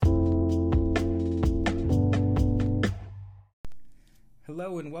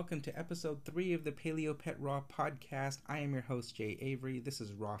Hello and welcome to episode 3 of the Paleo Pet Raw podcast. I am your host, Jay Avery. This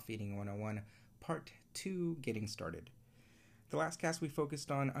is Raw Feeding 101, part 2, getting started. The last cast we focused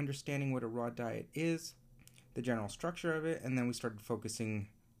on understanding what a raw diet is, the general structure of it, and then we started focusing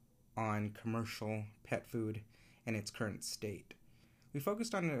on commercial pet food and its current state. We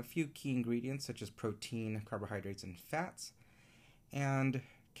focused on a few key ingredients such as protein, carbohydrates, and fats, and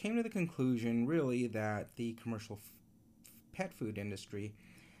came to the conclusion really that the commercial pet food industry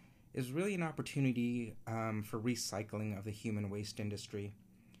is really an opportunity for recycling of the human waste industry,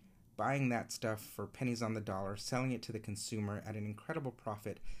 buying that stuff for pennies on the dollar, selling it to the consumer at an incredible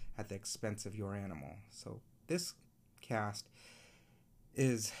profit at the expense of your animal. So this cast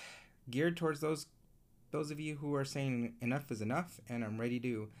is geared towards those of you who are saying enough is enough and I'm ready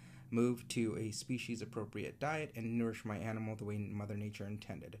to move to a species appropriate diet and nourish my animal the way Mother Nature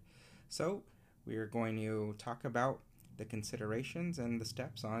intended. So we are going to talk about the considerations and the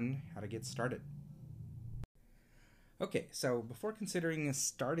steps on how to get started. Okay, so before considering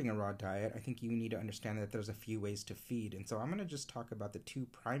starting a raw diet, I think you need to understand that there's a few ways to feed. And so I'm going to just talk about the two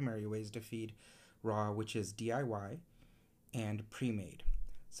primary ways to feed raw, which is DIY and pre-made.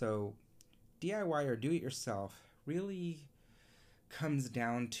 So DIY or do-it-yourself really comes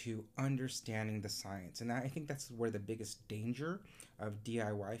down to understanding the science. And I think that's where the biggest danger of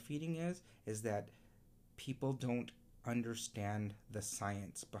DIY feeding is that people don't understand the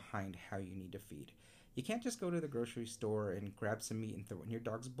science behind how you need to feed. You can't just go to the grocery store and grab some meat and throw it in your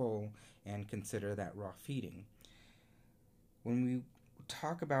dog's bowl and consider that raw feeding. When we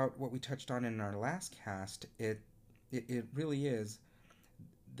talk about what we touched on in our last cast, it really is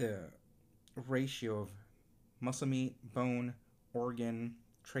the ratio of muscle meat, bone, organ,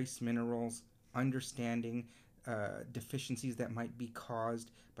 trace minerals, understanding deficiencies that might be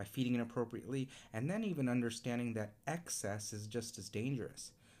caused by feeding inappropriately, and then even understanding that excess is just as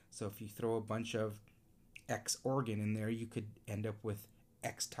dangerous. So if you throw a bunch of X organ in there, you could end up with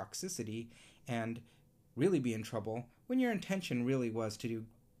X toxicity and really be in trouble when your intention really was to do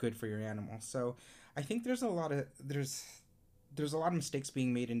good for your animal. So I think there's a lot of mistakes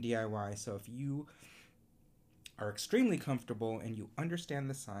being made in DIY. So if you are extremely comfortable and you understand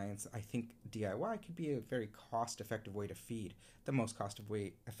the science, I think DIY could be a very cost-effective way to feed. The most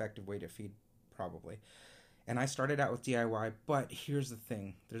cost-effective way to feed, probably. And I started out with DIY, but here's the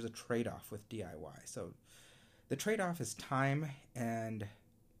thing. There's a trade-off with DIY. So the trade-off is time and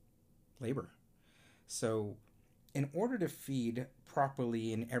labor. So in order to feed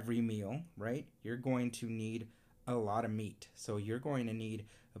properly in every meal, right, you're going to need a lot of meat. So you're going to need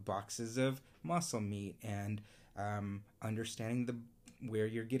boxes of muscle meat and understanding where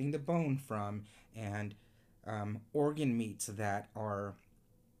you're getting the bone from, and organ meats that are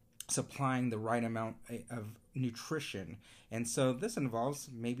supplying the right amount of nutrition. And so this involves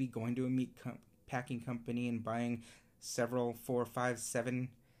maybe going to a meat packing company and buying several 4, 5, 7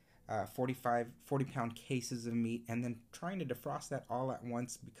 40-pound cases of meat, and then trying to defrost that all at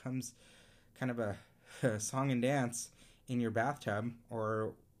once becomes kind of a song and dance in your bathtub,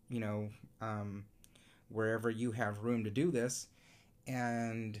 or wherever you have room to do this,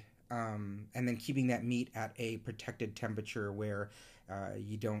 and then keeping that meat at a protected temperature where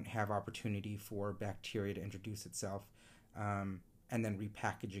you don't have opportunity for bacteria to introduce itself, and then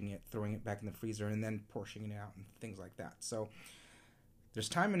repackaging it, throwing it back in the freezer, and then portioning it out and things like that. So there's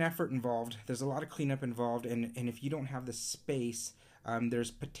time and effort involved. There's a lot of cleanup involved, and if you don't have the space, there's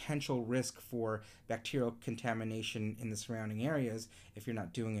potential risk for bacterial contamination in the surrounding areas if you're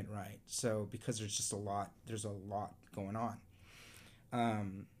not doing it right. So because there's a lot going on.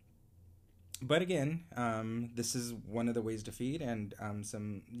 But again, this is one of the ways to feed, and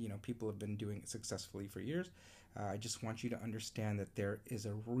some people have been doing it successfully for years. I just want you to understand that there is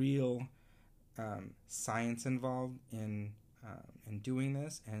a real science involved in doing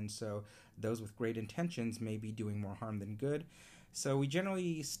this, and so those with great intentions may be doing more harm than good. So we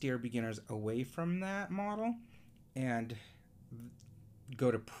generally steer beginners away from that model and go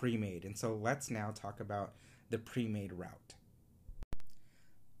to pre-made. And so let's now talk about the pre-made route.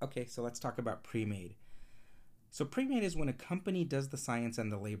 Okay, so let's talk about pre-made. So pre-made is when a company does the science and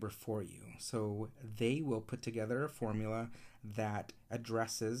the labor for you. So they will put together a formula that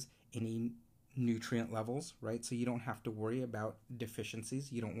addresses any nutrient levels, right? So you don't have to worry about deficiencies.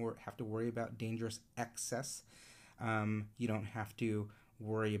 You don't have to worry about dangerous excess. You don't have to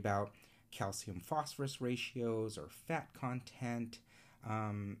worry about calcium-phosphorus ratios or fat content,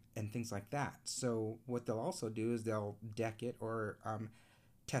 and things like that. So what they'll also do is they'll deck it or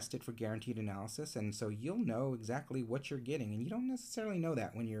test it for guaranteed analysis, and so you'll know exactly what you're getting, and you don't necessarily know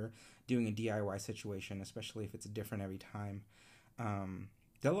that when you're doing a DIY situation, especially if it's different every time.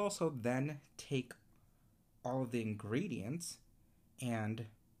 They'll also then take all of the ingredients and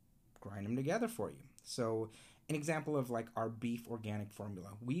grind them together for you. So, an example of like our beef organic formula,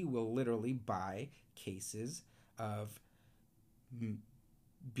 we will literally buy cases of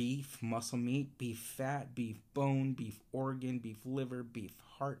beef muscle meat, beef fat, beef bone, beef organ, beef liver, beef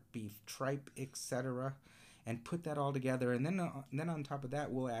heart, beef tripe, etc., and put that all together. And then on top of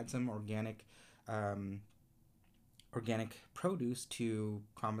that, we'll add some um, organic produce to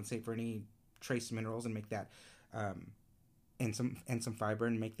compensate for any trace minerals and make that um, and some fiber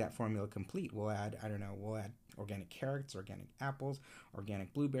and make that formula complete. We'll add, I don't know, we'll add organic carrots, organic apples,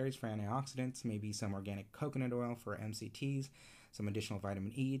 organic blueberries for antioxidants, maybe some organic coconut oil for MCTs, some additional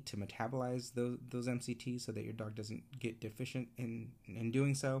vitamin E to metabolize those MCTs so that your dog doesn't get deficient in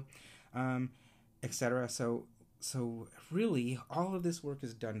doing so, etc. So really, all of this work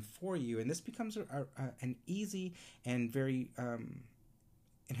is done for you, and this becomes an easy and very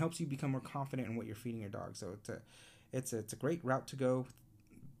it helps you become more confident in what you're feeding your dog. So it's a great route to go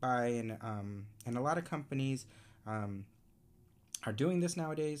by, and a lot of companies are doing this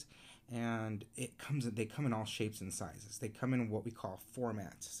nowadays, and they come in all shapes and sizes. They come in what we call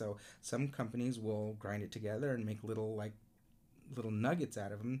formats. So some companies will grind it together and make little nuggets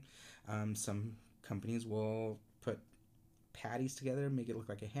out of them. Some companies will put patties together, make it look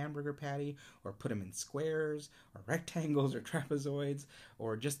like a hamburger patty, or put them in squares or rectangles or trapezoids,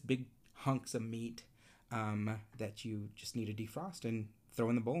 or just big hunks of meat that you just need to defrost and throw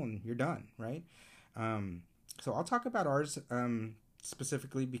in the bowl and you're done, right? So I'll talk about ours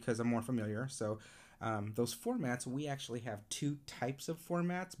specifically because I'm more familiar. So those formats, we actually have two types of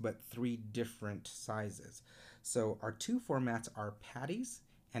formats, but three different sizes. So our two formats are patties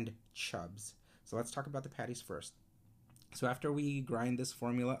and chubs. So let's talk about the patties first. So after we grind this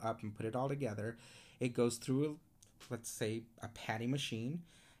formula up and put it all together, it goes through, let's say, a patty machine.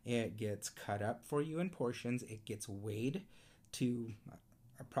 It gets cut up for you in portions. It gets weighed to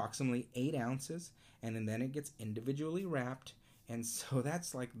approximately 8 ounces, and then it gets individually wrapped. And so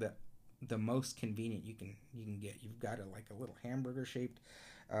that's like the most convenient you can get. You've got a little hamburger shaped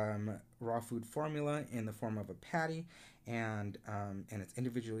raw food formula in the form of a patty, and it's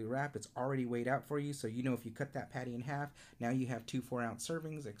individually wrapped. It's already weighed out for you, so you know if you cut that patty in half, now you have 2 4-ounce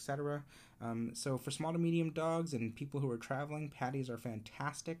servings, etc. So for small to medium dogs and people who are traveling, patties are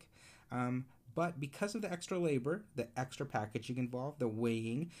fantastic. But because of the extra labor, the extra packaging involved, the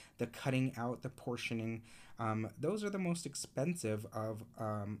weighing, the cutting out, the portioning, those are the most expensive of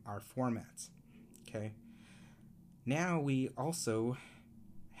our formats. Okay. Now we also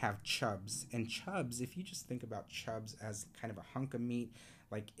have chubs. And chubs, if you just think about chubs as kind of a hunk of meat,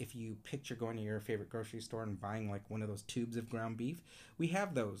 like if you picture going to your favorite grocery store and buying like one of those tubes of ground beef, we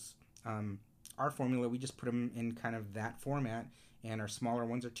have those. Our formula, we just put them in kind of that format, and our smaller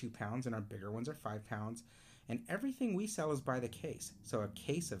ones are 2 pounds and our bigger ones are 5 pounds. And everything we sell is by the case. So a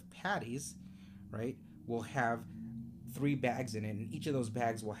case of patties, right, will have 3 bags in it, and each of those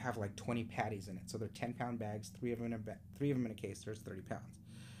bags will have like 20 patties in it. So they're 10-pound bags, 3 of them in a case. There's 30 pounds.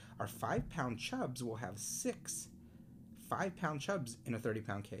 Our 5-pound chubs will have 6 5-pound chubs in a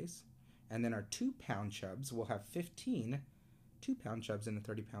 30-pound case, and then our 2-pound chubs will have 15 2-pound chubs in a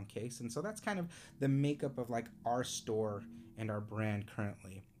 30-pound case. And so that's kind of the makeup of like our store and our brand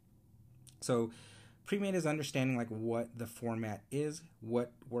currently. So Pre-made is understanding like what the format is,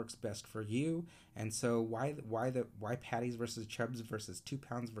 what works best for you, and so why patties versus chubs versus 2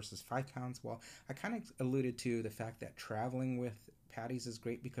 pounds versus 5 pounds. Well, I kind of alluded to the fact that traveling with patties is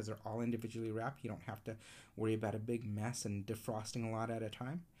great because they're all individually wrapped. You don't have to worry about a big mess and defrosting a lot at a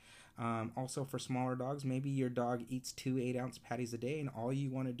time. Also, for smaller dogs, maybe your dog eats 2 8-ounce patties a day, and all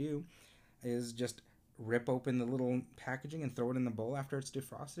you want to do is just rip open the little packaging and throw it in the bowl after it's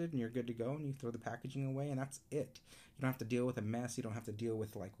defrosted, and you're good to go, and you throw the packaging away, and that's it. You don't have to deal with a mess. You don't have to deal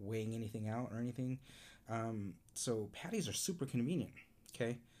with like weighing anything out or anything. So patties are super convenient,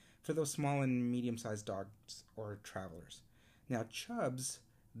 okay, for those small and medium-sized dogs or travelers. Now chubs,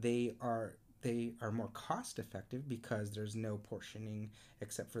 they are more cost effective because there's no portioning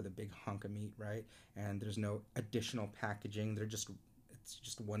except for the big hunk of meat, right? And there's no additional packaging. It's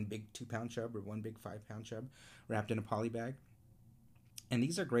just one big 2-pound chub or one big 5-pound chub wrapped in a poly bag. And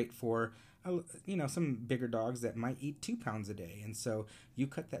these are great for some bigger dogs that might eat 2 pounds a day. And so you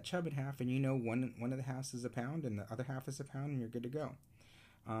cut that chub in half, and one of the halves is a pound and the other half is a pound, and you're good to go.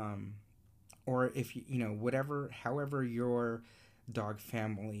 Or if however your dog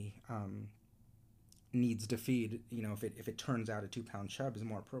family needs to feed, if it turns out a 2-pound chub is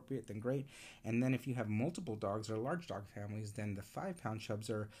more appropriate, then great. And then if you have multiple dogs or large dog families, then the 5-pound chubs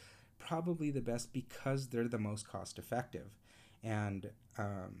are probably the best because they're the most cost effective. and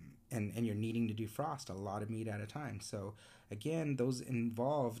and you're needing to defrost a lot of meat at a time. So again, those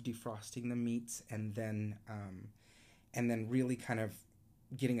involve defrosting the meats and then really kind of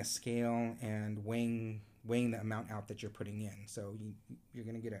getting a scale and weighing the amount out that you're putting in. So you're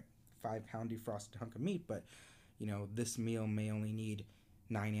going to get a 5-pound defrosted hunk of meat, but this meal may only need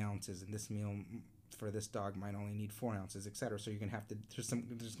 9 ounces, and this meal for this dog might only need 4 ounces, etc. So you're going to have to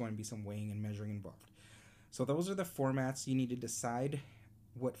there's going to be some weighing and measuring involved. So those are the formats. You need to decide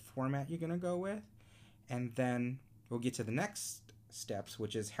what format you're going to go with, and then we'll get to the next steps,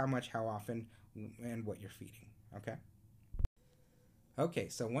 which is how much, how often, and what you're feeding. Okay,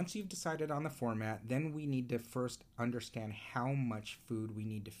 so once you've decided on the format, then we need to first understand how much food we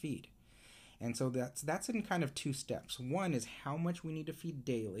need to feed. And so that's in kind of 2 steps. One is how much we need to feed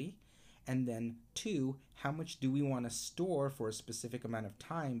daily, and then 2, how much do we want to store for a specific amount of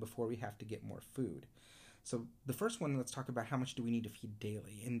time before we have to get more food. So the first one, let's talk about how much do we need to feed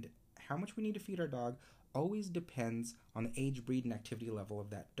daily. And how much we need to feed our dog always depends on the age, breed, and activity level of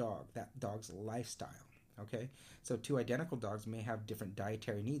that dog's lifestyle. Okay, so 2 identical dogs may have different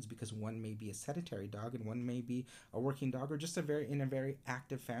dietary needs because one may be a sedentary dog and one may be a working dog, or just in a very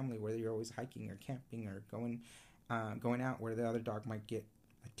active family where you're always hiking or camping or going out, where the other dog might get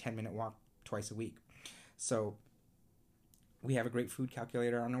a 10-minute walk twice a week. So we have a great food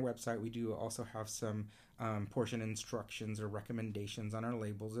calculator on our website. We do also have some portion instructions or recommendations on our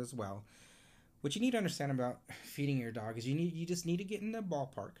labels as well. What you need to understand about feeding your dog is you just need to get in the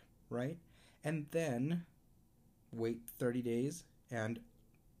ballpark, right? And then wait 30 days and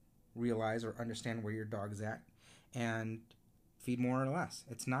realize or understand where your dog's at and feed more or less.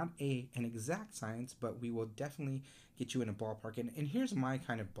 It's not an exact science, but we will definitely get you in a ballpark. And here's my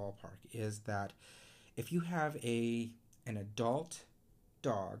kind of ballpark, is that if you have an adult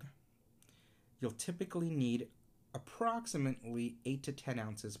dog, you'll typically need approximately 8 to 10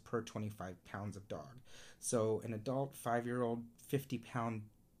 ounces per 25 pounds of dog. So an adult 5-year-old 50-pound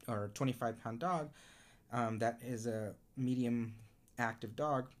or 25-pound dog that is a medium active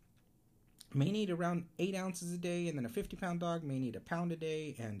dog may need around 8 ounces a day, and then a 50-pound dog may need a pound a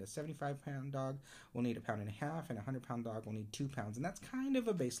day, and a 75-pound dog will need a pound and a half, and a 100-pound dog will need 2 pounds, and that's kind of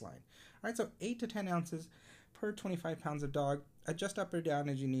a baseline. All right, so 8 to 10 ounces per 25 pounds of dog. Adjust up or down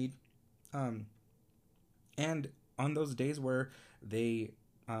as you need, and on those days where they're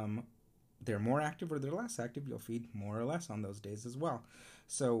more active or they're less active, you'll feed more or less on those days as well.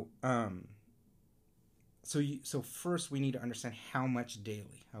 So first we need to understand how much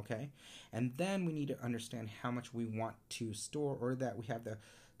daily, okay? And then we need to understand how much we want to store, or that we have the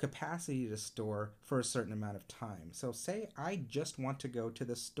capacity to store for a certain amount of time. So say I just want to go to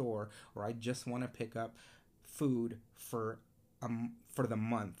the store, or I just want to pick up food for the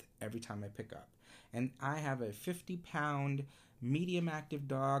month every time I pick up. And I have a 50-pound medium active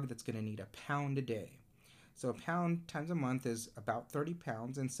dog that's going to need a pound a day. So a pound times a month is about 30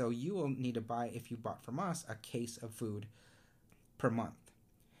 pounds, and so you will need to buy, if you bought from us, a case of food per month.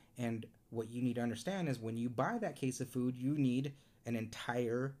 And what you need to understand is when you buy that case of food, you need an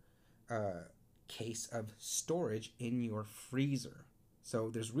entire case of storage in your freezer. So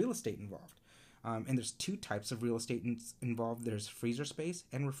there's real estate involved. And there's 2 types of real estate involved. There's freezer space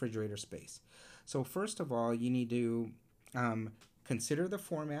and refrigerator space. So first of all, you need to consider the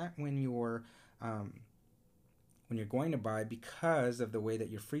format when you're going to buy, because of the way that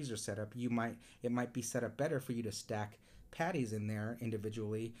your freezer set up. It might be set up better for you to stack patties in there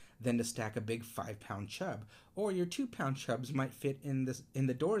individually than to stack a big 5-pound chub, or your 2-pound chubs might fit in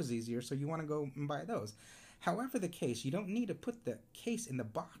the doors easier, so you want to go and buy those. However the case, you don't need to put the case in the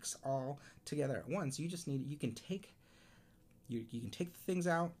box all together at once. You can take the things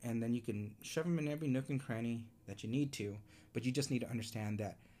out, and then you can shove them in every nook and cranny that you need to, but you just need to understand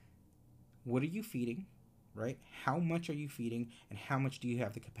that what are you feeding, right? How much are you feeding, and how much do you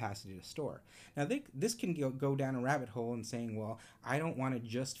have the capacity to store? Now, this can go down a rabbit hole in saying, well, I don't want to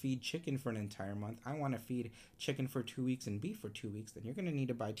just feed chicken for an entire month. I want to feed chicken for 2 weeks and beef for 2 weeks. Then you're going to need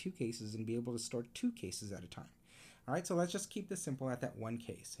to buy 2 cases and be able to store 2 cases at a time. All right, so let's just keep this simple at that 1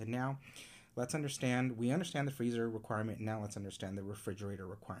 case. And now we understand the freezer requirement. Now let's understand the refrigerator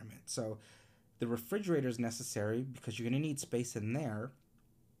requirement. So the refrigerator is necessary because you're going to need space in there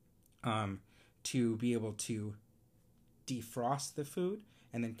to be able to defrost the food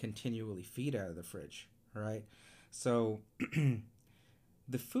and then continually feed out of the fridge, right? So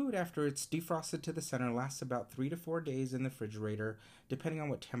the food, after it's defrosted to the center, lasts about 3 to 4 days in the refrigerator, depending on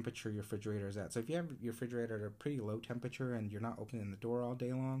what temperature your refrigerator is at. So if you have your refrigerator at a pretty low temperature and you're not opening the door all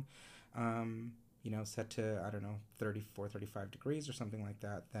day long, set to, 34, 35 degrees or something like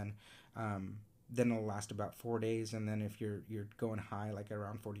that, then then it'll last about 4 days, and then if you're going high, like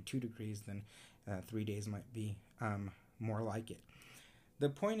around 42 degrees, then 3 days might be more like it. The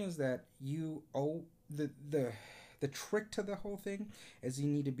point is that the trick to the whole thing is you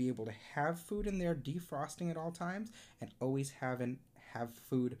need to be able to have food in there defrosting at all times, and always have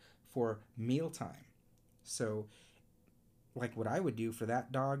food for mealtime. So, like what I would do for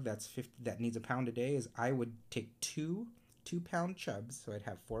that dog that needs a pound a day is I would take two-pound chubs, so I'd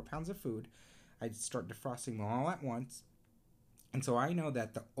have 4 pounds of food. I'd start defrosting them all at once, and so I know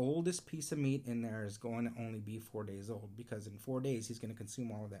that the oldest piece of meat in there is going to only be 4 days old, because in 4 days he's going to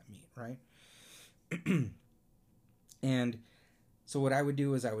consume all of that meat, right? And so what I would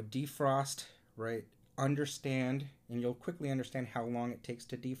do is I would defrost, right? Understand, and you'll quickly understand how long it takes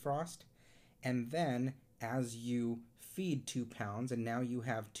to defrost. And then as you feed 2 pounds, and now you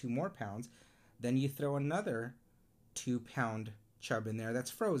have 2 more pounds, then you throw another 2-pound chub in there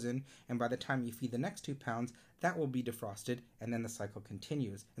that's frozen, and by the time you feed the next 2 pounds, that will be defrosted, and then the cycle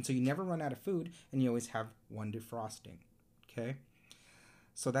continues. And so you never run out of food, and you always have one defrosting. Okay?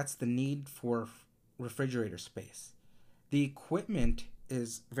 So that's the need for refrigerator space. The equipment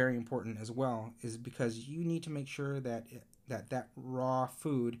is very important as well, is because you need to make sure that that raw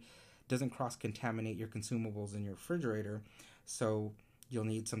food doesn't cross-contaminate your consumables in your refrigerator. So you'll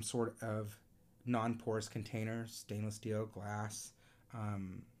need some sort of non-porous container, stainless steel, glass,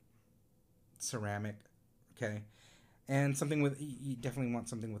 ceramic, okay? And you definitely want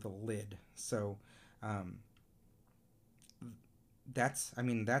something with a lid. So that's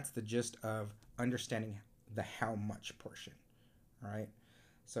the gist of understanding the how much portion, right?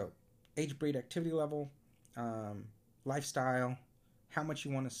 So age, breed, activity level, lifestyle, how much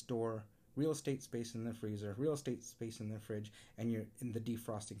you want to store, real estate space in the freezer, real estate space in the fridge, and you're in the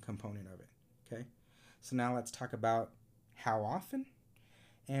defrosting component of it. Okay, so now let's talk about how often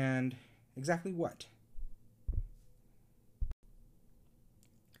and exactly what.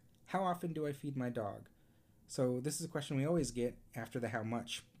 How often do I feed my dog? So this is a question we always get after the how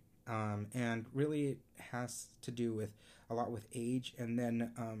much, and really it has to do with a lot with age, and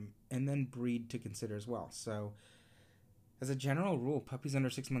then breed to consider as well. So as a general rule, puppies under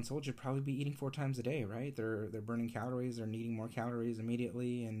 6 months old should probably be eating 4 times a day, right? They're burning calories, they're needing more calories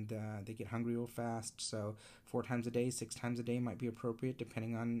immediately, and they get hungry real fast. So 4 times a day, 6 times a day might be appropriate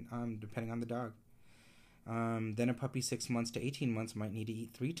depending on the dog. Then a puppy 6 months to 18 months might need to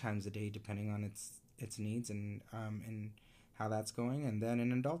eat 3 times a day depending on its needs and how that's going. And then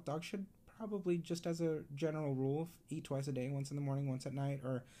an adult dog should probably, just as a general rule, eat twice a day, once in the morning, once at night,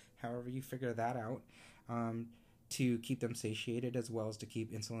 or however you figure that out, to keep them satiated, as well as to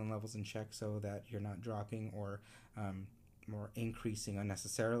keep insulin levels in check so that you're not dropping or increasing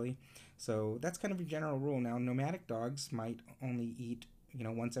unnecessarily. So that's kind of a general rule. Now, nomadic dogs might only eat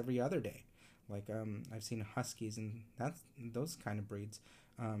once every other day. Like I've seen huskies, and that's those kind of breeds.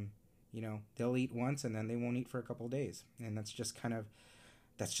 They'll eat once and then they won't eat for a couple of days, and that's just kind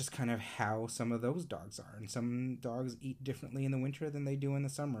of how some of those dogs are. And some dogs eat differently in the winter than they do in the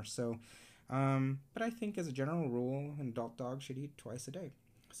summer. So, but I think as a general rule, an adult dog should eat twice a day.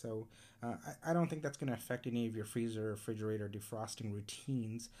 So I don't think that's going to affect any of your freezer or refrigerator defrosting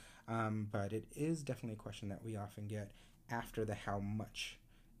routines, but it is definitely a question that we often get after the how much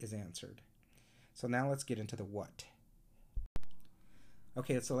is answered. So now let's get into the what.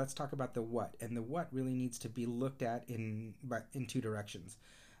 Okay, so let's talk about the what. And the what really needs to be looked at in 2 directions.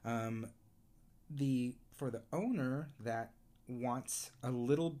 For the owner that wants a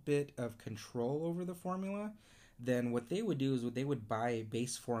little bit of control over the formula, then what they would do is they would buy a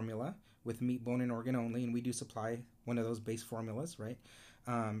base formula with meat, bone, and organ only, and we do supply one of those base formulas, right?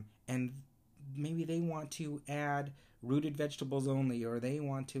 And maybe they want to add rooted vegetables only, or they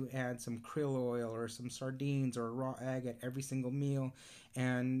want to add some krill oil or some sardines or raw egg at every single meal,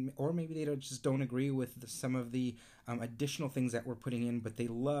 or maybe they just don't agree with some of the additional things that we're putting in, but they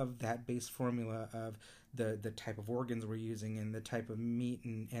love that base formula of the type of organs we're using and the type of meat,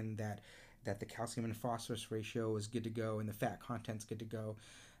 and that the calcium and phosphorus ratio is good to go and the fat content's good to go,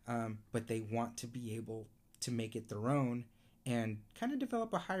 but they want to be able to make it their own and kind of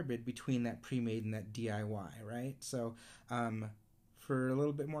develop a hybrid between that pre-made and that DIY, right? So for a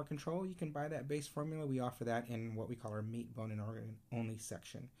little bit more control, you can buy that base formula. We offer that in what we call our meat, bone, and organ only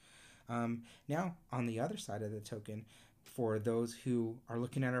section. Now, on the other side of the token, for those who are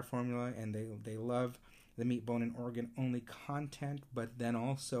looking at our formula and they love the meat, bone, and organ only content, but then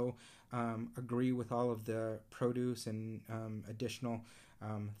also agree with all of the produce and additional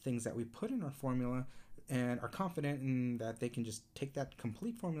things that we put in our formula, and are confident in that they can just take that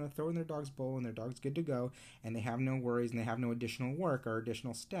complete formula, throw in their dog's bowl, and their dog's good to go, and they have no worries and they have no additional work or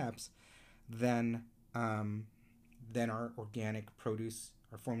additional steps, then our organic produce,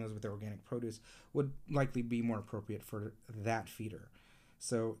 our formulas with the organic produce, would likely be more appropriate for that feeder.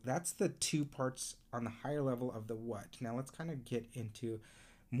 So that's the two parts on the higher level of the what. Now let's kind of get into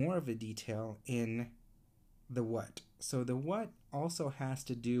more of a detail in the what. So the what also has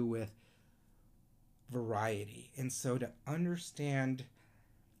to do with variety. And so to understand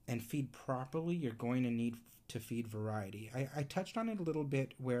and feed properly, you're going to need to feed variety. I touched on it a little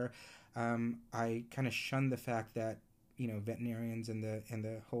bit where I kind of shunned the fact that veterinarians and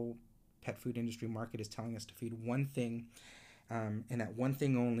the whole pet food industry market is telling us to feed one thing, and that one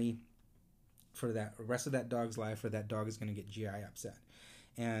thing only for that rest of that dog's life, or that dog is going to get GI upset.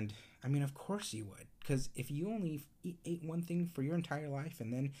 And I mean, of course you would, because if you only ate one thing for your entire life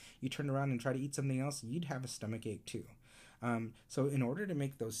and then you turned around and try to eat something else, you'd have a stomach ache too. So in order to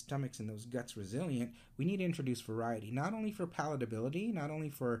make those stomachs and those guts resilient, we need to introduce variety, not only for palatability, not only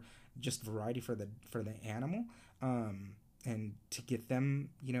for just variety for the animal, and to get them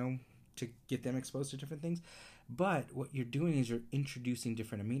exposed to different things. But what you're doing is you're introducing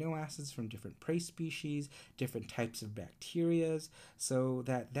different amino acids from different prey species, different types of bacterias, so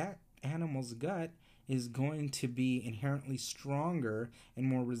that animal's gut is going to be inherently stronger and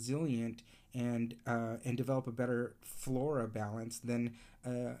more resilient, and develop a better flora balance than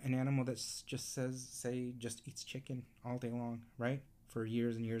an animal that's just eats chicken all day long, right? For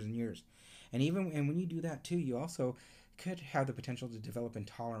years and years and years. And when you do that too, you also could have the potential to develop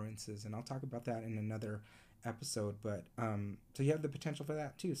intolerances, and I'll talk about that in another episode. But so you have the potential for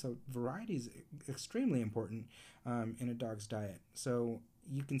that too. So variety is extremely important in a dog's diet. So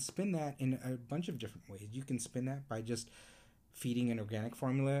you can spin that in a bunch of different ways. You can spin that by just feeding an organic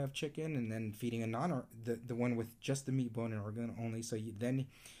formula of chicken, and then feeding the one with just the meat, bone, and organ only. So then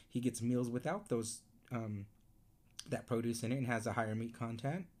he gets meals without those that produce in it, and has a higher meat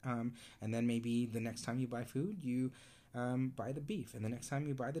content. And then maybe the next time you buy food, you buy the beef, and the next time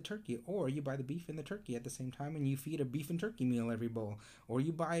you buy the turkey, or you buy the beef and the turkey at the same time, and you feed a beef and turkey meal every bowl, or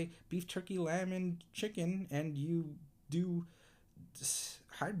you buy beef, turkey, lamb, and chicken, and you do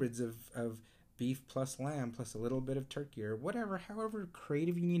hybrids of beef plus lamb plus a little bit of turkey, or whatever, however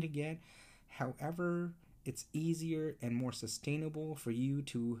creative you need to get, however it's easier and more sustainable for you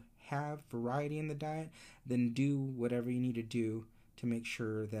to have variety in the diet, then do whatever you need to do to make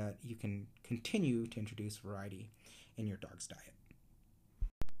sure that you can continue to introduce variety in your dog's diet.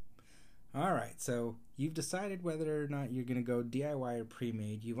 All right, so you've decided whether or not you're going to go DIY or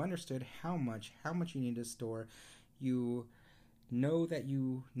pre-made. You've understood how much you need to store. You know that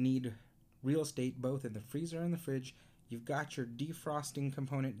you need real estate both in the freezer and the fridge. You've got your defrosting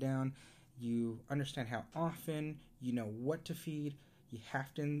component down. You understand how often, you know what to feed. You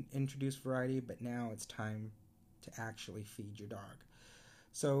have to introduce variety, but now it's time to actually feed your dog.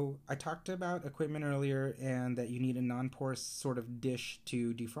 So I talked about equipment earlier, and that you need a non-porous sort of dish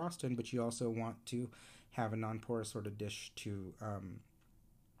to defrost in, but you also want to have a non-porous sort of dish to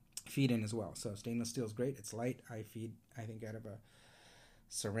feed in as well. So stainless steel is great. It's light. I think, out of a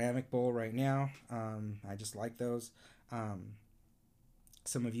ceramic bowl right now. I just like those.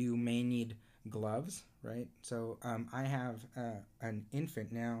 Some of you may need gloves, right? So I have an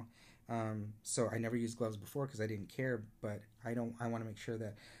infant now, so I never used gloves before because I didn't care, but I want to make sure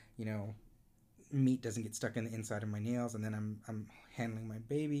that meat doesn't get stuck in the inside of my nails, and then I'm handling my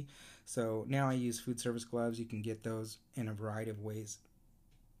baby. So now I use food service gloves. You can get those in a variety of ways,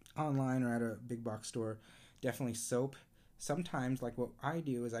 online or at a big box store. Definitely soap. Sometimes, like what I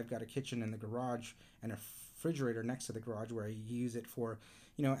do, is I've got a kitchen in the garage and a refrigerator next to the garage where I use it for,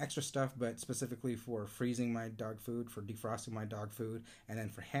 extra stuff, but specifically for freezing my dog food, for defrosting my dog food, and then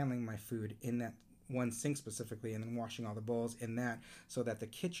for handling my food in that one sink specifically, and then washing all the bowls in that, so that the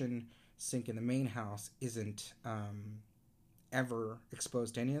kitchen sink in the main house isn't ever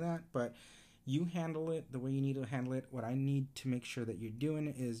exposed to any of that. But you handle it the way you need to handle it. What I need to make sure that you're doing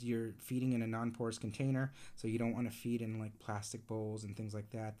is you're feeding in a non-porous container. So you don't want to feed in like plastic bowls and things like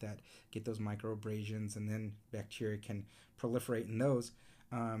that get those microabrasions, and then bacteria can proliferate in those.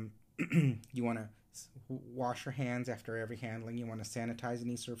 You want to wash your hands after every handling. You want to sanitize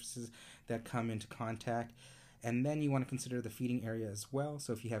any surfaces that come into contact. And then you want to consider the feeding area as well.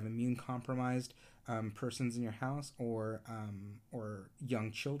 So if you have immune compromised persons in your house, or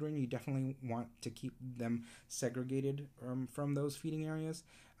young children, you definitely want to keep them segregated from those feeding areas.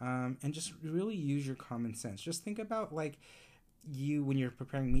 And just really use your common sense. Just think about when you're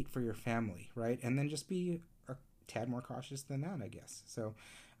preparing meat for your family, right? And then just be a tad more cautious than that, I guess. So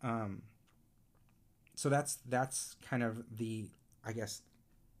that's kind of the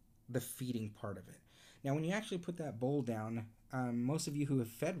feeding part of it. Now, when you actually put that bowl down, most of you who have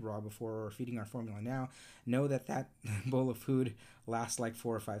fed raw before or are feeding our formula now know that that bowl of food lasts like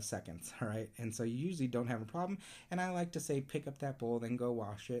 4 or 5 seconds, all right? And so you usually don't have a problem. And I like to say pick up that bowl, then go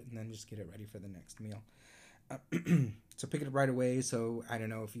wash it, and then just get it ready for the next meal. So pick it up right away. So I don't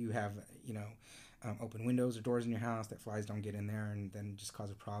know if you have, open windows or doors in your house that flies don't get in there and then just cause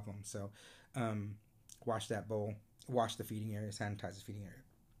a problem. So wash that bowl, wash the feeding area, sanitize the feeding area.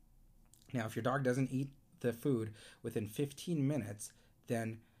 Now, if your dog doesn't eat the food within 15 minutes,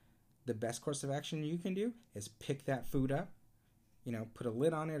 then the best course of action you can do is pick that food up, put a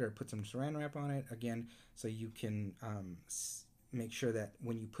lid on it or put some saran wrap on it, again, so you can make sure that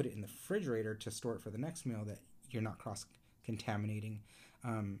when you put it in the refrigerator to store it for the next meal that you're not cross-contaminating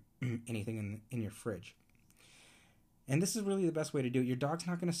anything in your fridge. And this is really the best way to do it. Your dog's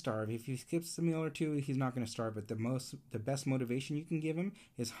not going to starve. If he skips a meal or two, he's not going to starve. But the best motivation you can give him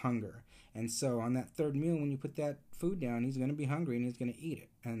is hunger. And so on that third meal, when you put that food down, he's going to be hungry and he's going to eat it.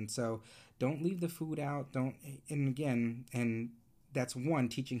 And so don't leave the food out. And that's one,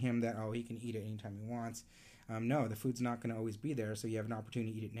 teaching him that, he can eat it anytime he wants. No, the food's not going to always be there. So you have an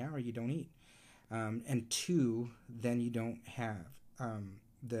opportunity to eat it now or you don't eat. And two, then you don't have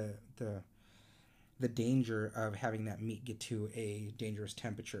the danger of having that meat get to a dangerous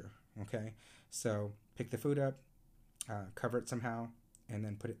temperature, okay? So pick the food up, cover it somehow, and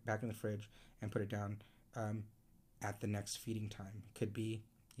then put it back in the fridge and put it down at the next feeding time. It could be,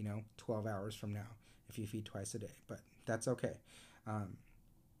 12 hours from now if you feed twice a day, but that's okay.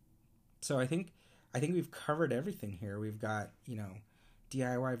 So I think we've covered everything here. We've got,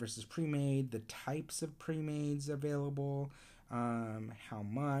 DIY versus pre-made, the types of pre-mades available, how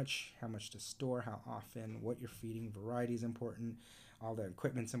much to store, how often, what you're feeding, variety is important, all the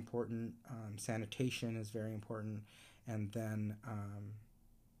equipment's important, sanitation is very important, and then,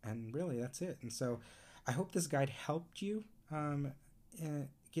 and really that's it. And so I hope this guide helped you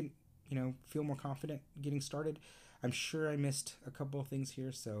feel more confident getting started. I'm sure I missed a couple of things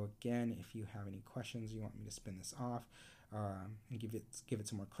here, so again, if you have any questions, you want me to spin this off and give it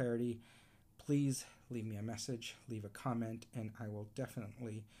some more clarity, please leave me a message, leave a comment, and I will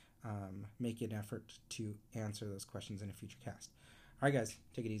definitely make an effort to answer those questions in a future cast. All right, guys,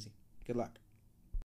 take it easy. Good luck.